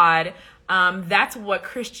God. That's what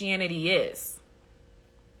Christianity is.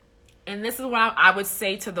 And this is what I would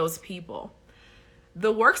say to those people.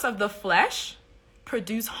 The works of the flesh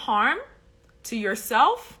produce harm to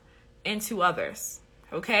yourself and to others.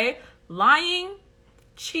 Okay? Lying,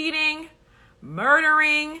 cheating,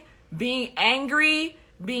 murdering, being angry,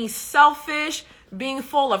 being selfish, being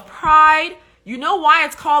full of pride. You know why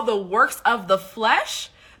it's called the works of the flesh?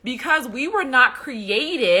 Because we were not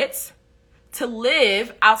created to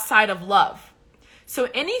live outside of love. So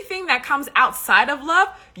anything that comes outside of love,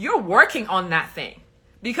 you're working on that thing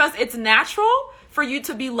because it's natural for you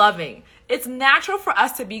to be loving. It's natural for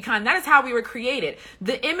us to be kind. That is how we were created.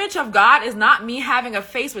 The image of God is not me having a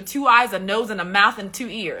face with 2 eyes, a nose, and a mouth and 2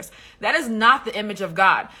 ears. That is not the image of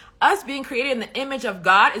God. Us being created in the image of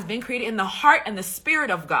God is being created in the heart and the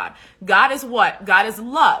spirit of God. God is what? God is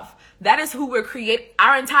love. That is who we're created.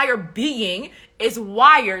 Our entire being is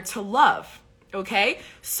wired to love. Okay,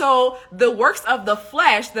 so the works of the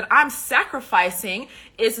flesh that I'm sacrificing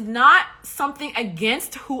is not something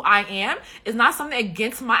against who I am. It's not something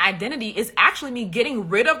against my identity. It's actually me getting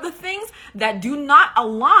rid of the things that do not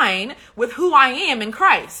align with who I am in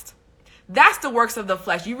Christ. That's the works of the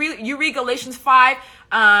flesh. You read Galatians 5.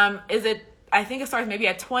 I think it starts maybe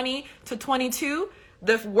at 20 to 22.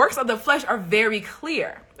 The works of the flesh are very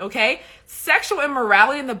clear. Okay, sexual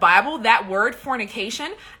immorality in the Bible, that word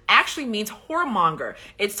fornication actually means whoremonger.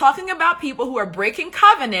 It's talking about people who are breaking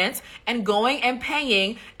covenants and going and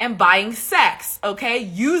paying and buying sex, okay,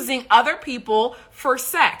 using other people for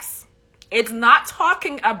sex. It's not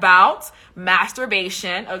talking about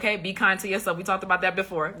masturbation, okay, be kind to yourself. We talked about that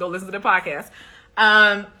before. Go listen to the podcast.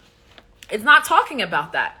 It's not talking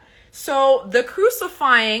about that. So the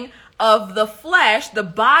crucifying of the flesh, the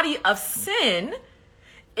body of sin,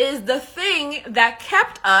 is the thing that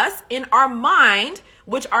kept us in our mind,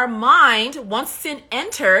 which our mind, once sin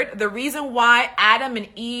entered, the reason why Adam and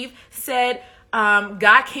Eve said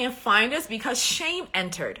God can't find us, because shame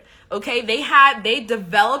entered. Okay, they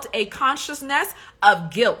developed a consciousness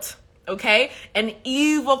of guilt. Okay, an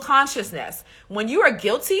evil consciousness. When you are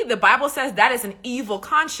guilty, the Bible says that is an evil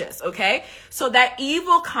conscience. Okay, so that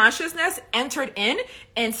evil consciousness entered in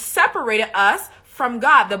and separated us from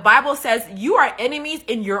God. The Bible says you are enemies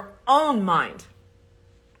in your own mind,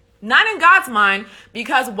 not in God's mind,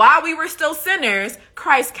 because while we were still sinners,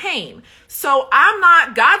 Christ came. So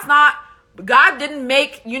God didn't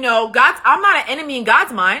make, I'm not an enemy in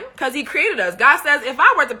God's mind because he created us. God says, if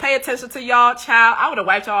I were to pay attention to y'all, child, I would have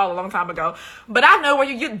wiped y'all a long time ago. But I know where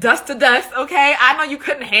you get dust to dust, okay? I know you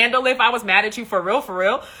couldn't handle it if I was mad at you for real.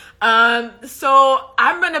 So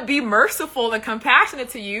I'm going to be merciful and compassionate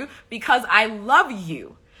to you because I love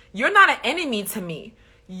you. You're not an enemy to me.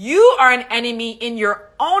 You are an enemy in your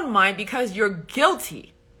own mind because you're guilty.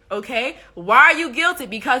 Okay, why are you guilty?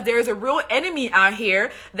 Because there's a real enemy out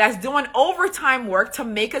here that's doing overtime work to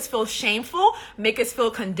make us feel shameful, make us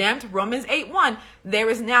feel condemned. Romans 8:1, there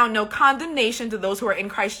is now no condemnation to those who are in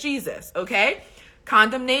Christ Jesus. Okay,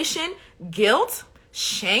 condemnation, guilt,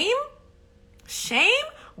 shame.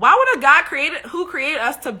 Why would a God who created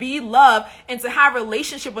us to be love and to have a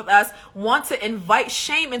relationship with us want to invite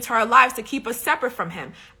shame into our lives to keep us separate from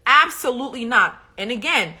him? Absolutely not. And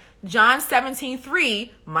again, John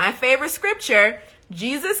 17:3, my favorite scripture,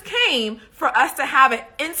 Jesus came for us to have an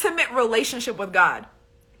intimate relationship with God.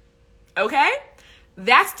 Okay?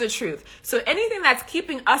 That's the truth. So anything that's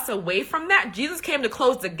keeping us away from that, Jesus came to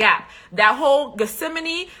close the gap. That whole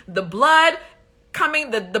Gethsemane, the blood,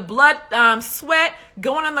 coming, the blood, sweat,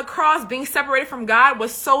 going on the cross, being separated from God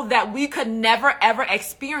was so that we could never, ever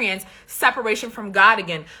experience separation from God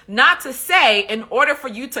again. Not to say in order for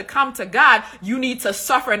you to come to God, you need to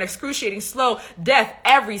suffer an excruciating, slow death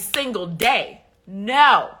every single day.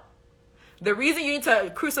 No. The reason you need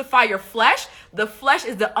to crucify your flesh, the flesh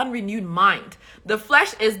is the unrenewed mind. The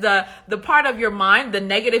flesh is the part of your mind, the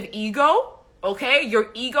negative ego, okay? Your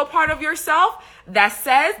ego part of yourself that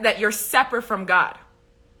says that you're separate from God.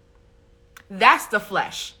 That's the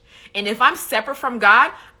flesh. And if I'm separate from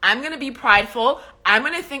God, I'm going to be prideful. I'm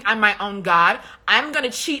going to think I'm my own God. I'm going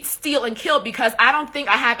to cheat, steal, and kill because I don't think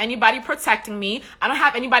I have anybody protecting me. I don't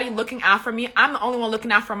have anybody looking out for me. I'm the only one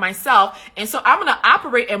looking out for myself. And so I'm going to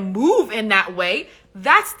operate and move in that way.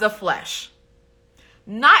 That's the flesh.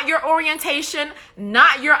 Not your orientation,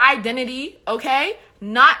 not your identity, okay?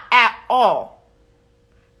 Not at all.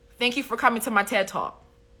 Thank you for coming to my TED Talk.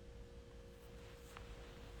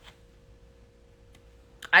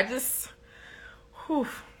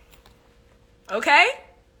 Okay?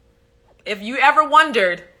 If you ever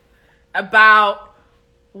wondered about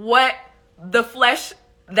what the flesh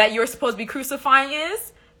that you're supposed to be crucifying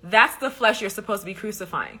is, that's the flesh you're supposed to be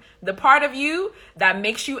crucifying. The part of you that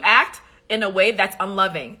makes you act in a way that's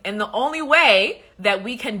unloving. And the only way that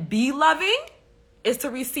we can be loving is to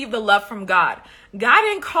receive the love from God. God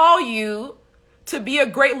didn't call you to be a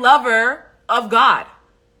great lover of God.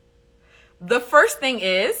 The first thing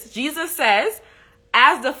is, Jesus says,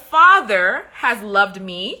 as the Father has loved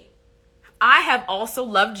me, I have also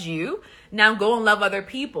loved you. Now go and love other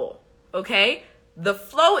people. Okay? The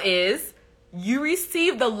flow is you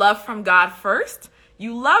receive the love from God first.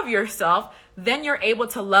 You love yourself. Then you're able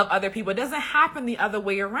to love other people. It doesn't happen the other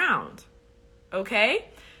way around. Okay?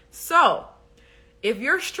 So if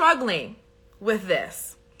you're struggling with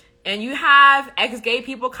this and you have ex-gay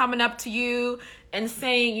people coming up to you and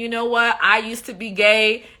saying, you know what, I used to be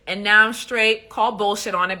gay and now I'm straight, call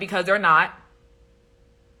bullshit on it because they're not.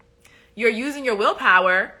 You're using your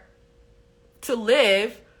willpower to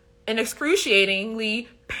live an excruciatingly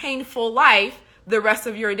painful life the rest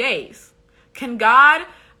of your days. Can God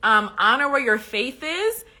honor where your faith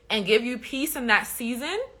is and give you peace in that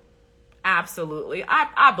season? Absolutely.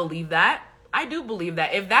 I believe that. I do believe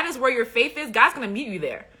that. If that is where your faith is, God's going to meet you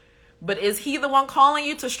there. But is he the one calling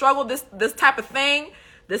you to struggle this type of thing,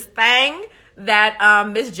 this thing that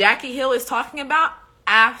Miss Jackie Hill is talking about?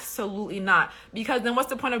 Absolutely not. Because then what's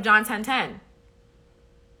the point of John 10:10?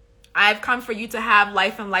 I've come for you to have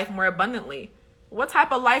life and life more abundantly. What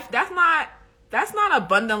type of life? That's not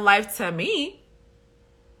abundant life to me.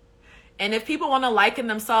 And if people want to liken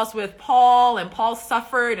themselves with Paul and Paul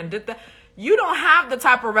suffered and did that, you don't have the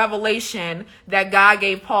type of revelation that God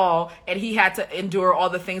gave Paul and he had to endure all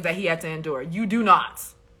the things that he had to endure. You do not.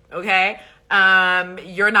 Okay?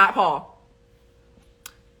 You're not Paul.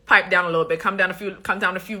 Pipe down a little bit. Come down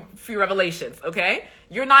a few revelations. Okay?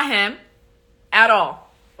 You're not him at all.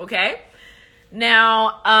 Okay?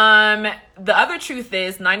 Now, the other truth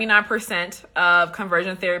is 99% of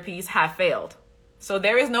conversion therapies have failed. So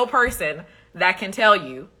there is no person that can tell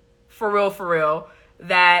you for real,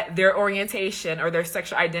 that their orientation or their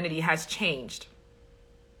sexual identity has changed.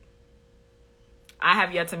 I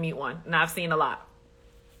have yet to meet one, and I've seen a lot.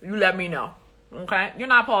 You let me know, okay? You're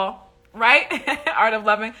not Paul, right? Art of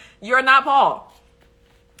Loving. You're not Paul.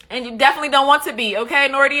 And you definitely don't want to be, okay,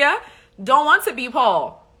 Nordia? Don't want to be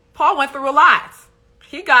Paul. Paul went through a lot.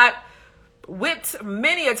 He got whipped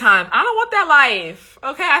many a time. I don't want that life,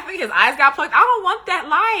 okay? I think his eyes got plucked. I don't want that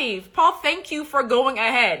life. Paul, thank you for going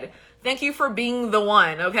ahead. Thank you for being the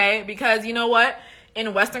one, okay? Because you know what?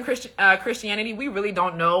 In Western Christianity, we really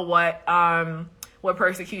don't know what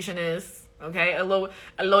persecution is, okay? A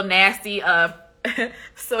little nasty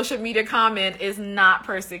social media comment is not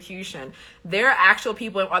persecution. There are actual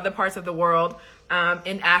people in other parts of the world,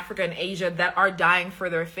 in Africa and Asia, that are dying for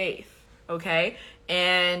their faith, okay?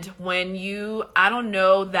 And I don't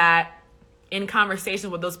know that in conversation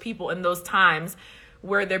with those people in those times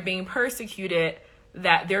where they're being persecuted,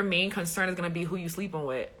 that their main concern is going to be who you sleeping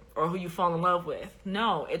with or who you fall in love with.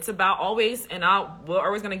 No, it's about always, and we're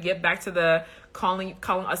always going to get back to the calling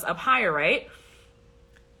us up higher, right?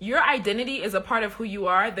 Your identity is a part of who you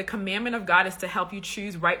are. The commandment of God is to help you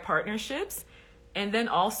choose right partnerships. And then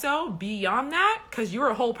also beyond that, because you're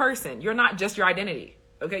a whole person. You're not just your identity.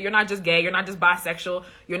 Okay, you're not just gay, you're not just bisexual,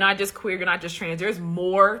 you're not just queer, you're not just trans. There's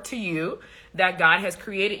more to you that God has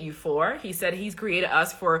created you for. He said he's created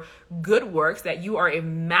us for good works, that you are a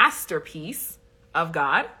masterpiece of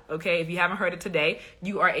God. Okay, if you haven't heard it today,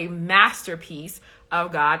 you are a masterpiece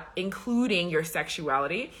of God, including your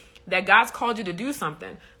sexuality. that God's called you to do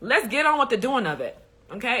something. Let's get on with the doing of it.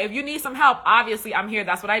 Okay, if you need some help, obviously I'm here.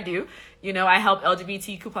 That's what I do. You know, I help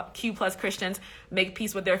LGBTQ plus Christians make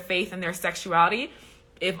peace with their faith and their sexuality.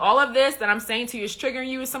 If all of this that I'm saying to you is triggering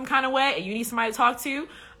you in some kind of way and you need somebody to talk to, you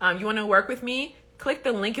want to work with me, click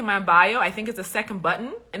the link in my bio. I think it's the second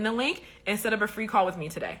button in the link and set up a free call with me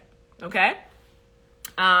today. Okay?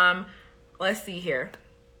 Let's see here.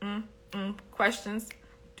 Questions?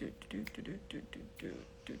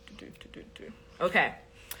 Okay.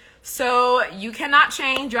 So you cannot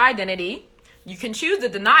change your identity. You can choose to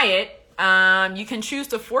deny it. You can choose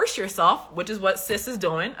to force yourself, which is what sis is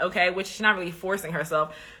doing, okay? Which she's not really forcing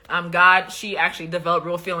herself. She actually developed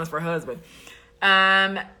real feelings for her husband.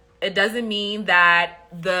 It doesn't mean that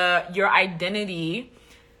your identity,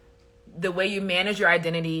 the way you manage your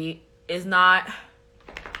identity is not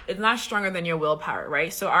stronger than your willpower,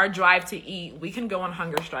 right? So our drive to eat, we can go on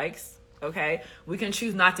hunger strikes. Okay, we can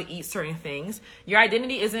choose not to eat certain things. Your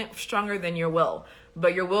identity isn't stronger than your will,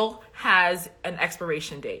 but your will has an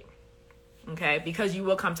expiration date. Okay, because you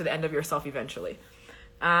will come to the end of yourself eventually.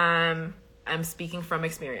 I'm speaking from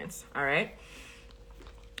experience. All right.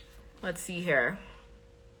 Let's see here.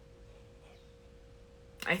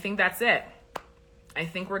 I think that's it. I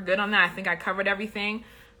think we're good on that. I think I covered everything.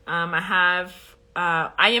 I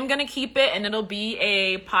am gonna keep it, and it'll be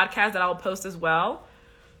a podcast that I'll post as well.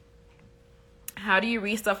 How do you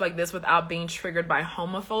read stuff like this without being triggered by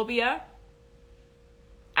homophobia?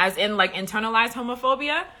 As in, like, internalized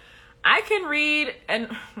homophobia? I can read, and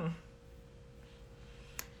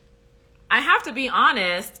I have to be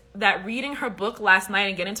honest that reading her book last night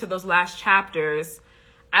and getting to those last chapters,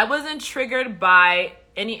 I wasn't triggered by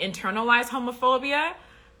any internalized homophobia.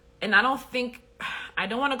 And I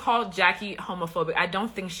don't want to call Jackie homophobic. I don't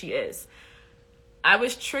think she is. I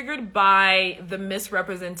was triggered by the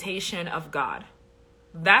misrepresentation of God.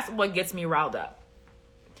 That's what gets me riled up.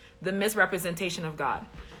 The misrepresentation of God.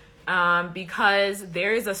 Because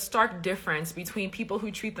there is a stark difference between people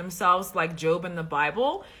who treat themselves like Job in the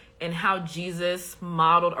Bible and how Jesus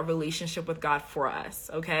modeled a relationship with God for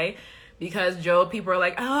us, okay? Because Job, people are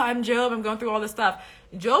like, oh, I'm Job, I'm going through all this stuff.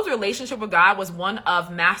 Job's relationship with God was one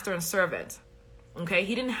of master and servant, okay?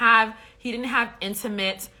 He didn't have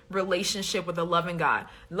intimate relationship with a loving God.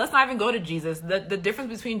 Let's not even go to Jesus. The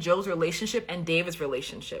difference between Job's relationship and David's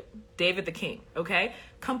relationship, David the king, okay?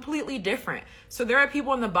 Completely different. So there are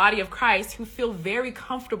people in the body of Christ who feel very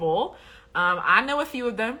comfortable. I know a few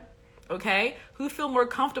of them, okay, who feel more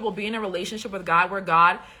comfortable being in a relationship with God where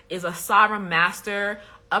God is a sovereign master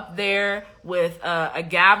up there with a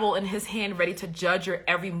gavel in his hand ready to judge your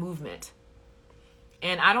every movement.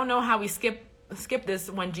 And I don't know how we skip this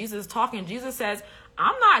when Jesus is talking. Jesus says,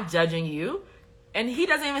 I'm not judging you. And he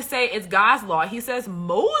doesn't even say it's God's law. He says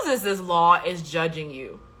Moses' law is judging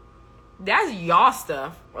you. That's y'all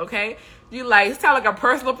stuff, okay? You like, it's kind of like a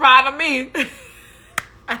personal pride of me.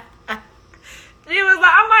 Jesus was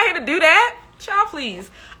like, I'm not here to do that. Child,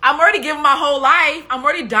 please. I'm already giving my whole life. I'm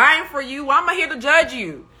already dying for you. Why am I here to judge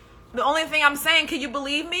you? The only thing I'm saying, can you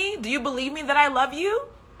believe me? Do you believe me that I love you?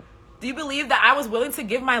 Do you believe that I was willing to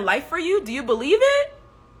give my life for you? Do you believe it?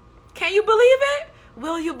 Can you believe it?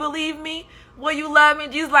 Will you believe me? Will you love me?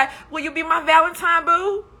 Jesus like, will you be my Valentine,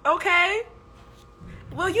 boo? Okay.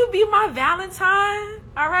 Will you be my Valentine?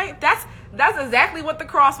 All right. That's exactly what the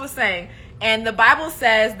cross was saying. And the Bible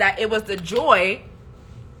says that it was the joy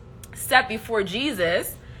set before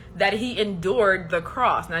Jesus that he endured the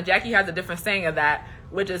cross. Now, Jackie has a different saying of that,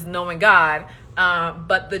 which is knowing God.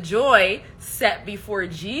 But the joy set before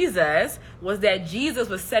Jesus was that Jesus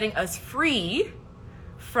was setting us free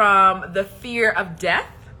from the fear of death,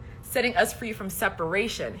 setting us free from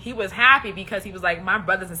separation. He was happy because he was like, my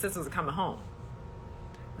brothers and sisters are coming home.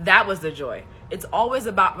 That was the joy. It's always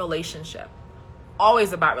about relationship.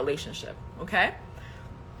 Always about relationship. Okay?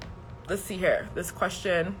 Let's see here. This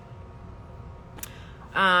question.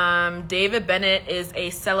 David Bennett is a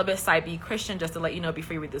celibate side B Christian, just to let you know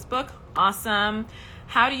before you read this book. Awesome.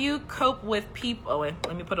 How do you cope with people? Oh, wait,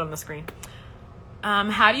 let me put it on the screen.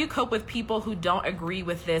 How do you cope with people who don't agree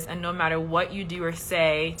with this, and no matter what you do or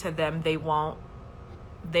say to them, they won't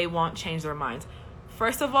change their minds?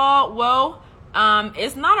 First of all,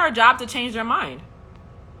 it's not our job to change their mind.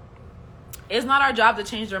 It's not our job to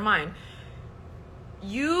change their mind.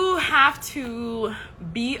 You have to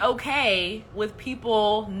be okay with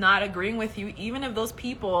people not agreeing with you, even if those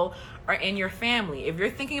people are in your family. If you're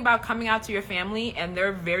thinking about coming out to your family and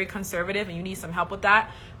they're very conservative and you need some help with that,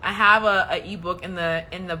 I have a ebook in the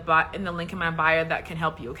link in my bio that can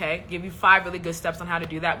help you. Okay, give you 5 really good steps on how to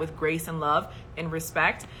do that with grace and love and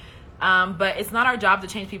respect. But it's not our job to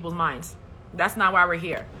change people's minds. That's not why we're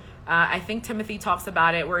here. I think Timothy talks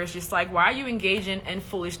about it, where it's just like, why are you engaging in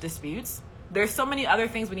foolish disputes? There's so many other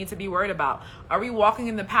things we need to be worried about. Are we walking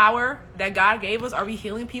in the power that God gave us? Are we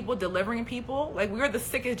healing people, delivering people? Like, we are the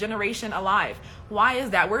sickest generation alive. Why is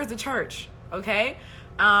that? Where's the church? Okay?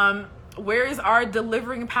 Where is our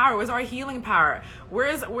delivering power? Where's our healing power?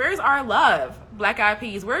 Where's our love? Black Eyed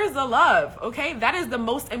Peas, where is the love? Okay? That is the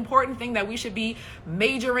most important thing that we should be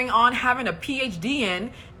majoring on, having a PhD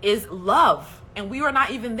in, is love. And we are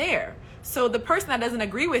not even there. So the person that doesn't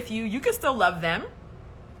agree with you, you can still love them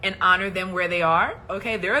and honor them where they are.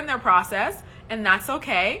 Okay? They're in their process, and that's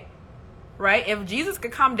okay. Right? If Jesus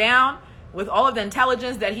could come down with all of the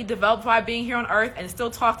intelligence that he developed by being here on earth and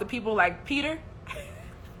still talk to people like Peter,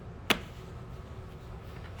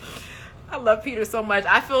 I love Peter so much.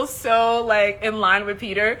 I feel so like in line with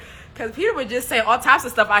Peter, because Peter would just say all types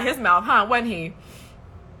of stuff out his mouth, wasn't he?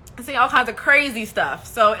 Say all kinds of crazy stuff.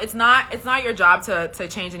 So it's not your job to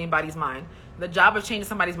change anybody's mind. The job of changing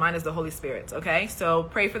somebody's mind is the Holy Spirit. Okay, so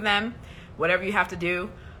pray for them, whatever you have to do.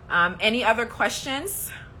 Any other questions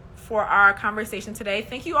for our conversation today?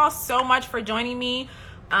 Thank you all so much for joining me.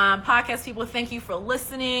 Podcast people, thank you for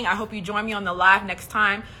listening. I hope you join me on the live next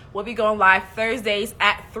time. We'll be going live Thursdays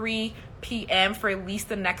at 3 p.m. for at least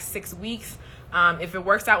the next 6 weeks. If it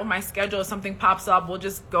works out with my schedule, if something pops up, we'll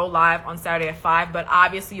just go live on Saturday at 5, but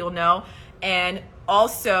obviously you'll know. And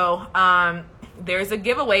also, there's a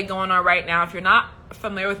giveaway going on right now. If you're not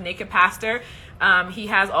familiar with Naked Pastor, he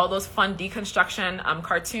has all those fun deconstruction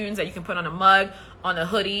cartoons that you can put on a mug, on a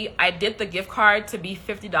hoodie. I did the gift card to be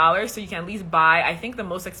 $50, so you can at least buy. I think the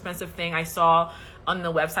most expensive thing I saw on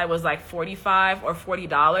the website was like $45 or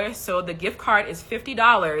 $40. So the gift card is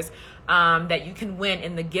 $50 that you can win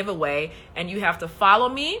in the giveaway, and you have to follow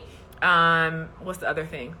me. What's the other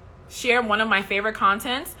thing? Share one of my favorite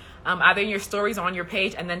contents, either in your stories or on your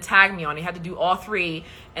page, and then tag me on it. You have to do all three,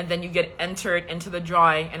 and then you get entered into the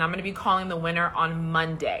drawing, and I'm going to be calling the winner on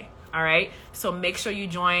Monday. All right, so make sure you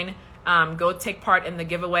join. Go take part in the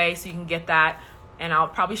giveaway so you can get that, and I'll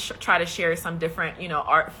probably try to share some different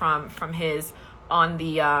art from his on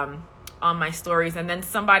the on my stories. And then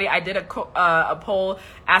I did a poll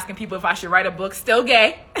asking people if I should write a book. Still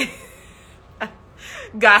gay.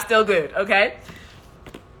 God, still good. Okay,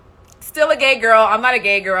 still a gay girl. I'm not a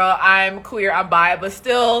gay girl. I'm queer. I'm bi, but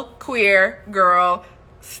still queer girl.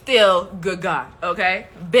 Still good God. Okay,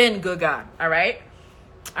 been good God. All right.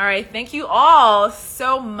 Thank you all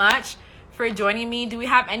so much for joining me. Do we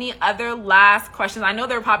have any other last questions? I know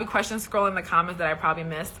there are probably questions scrolling in the comments that I probably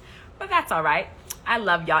missed, but that's all right. I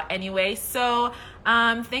love y'all anyway. So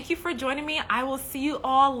thank you for joining me. I will see you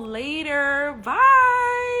all later. Bye.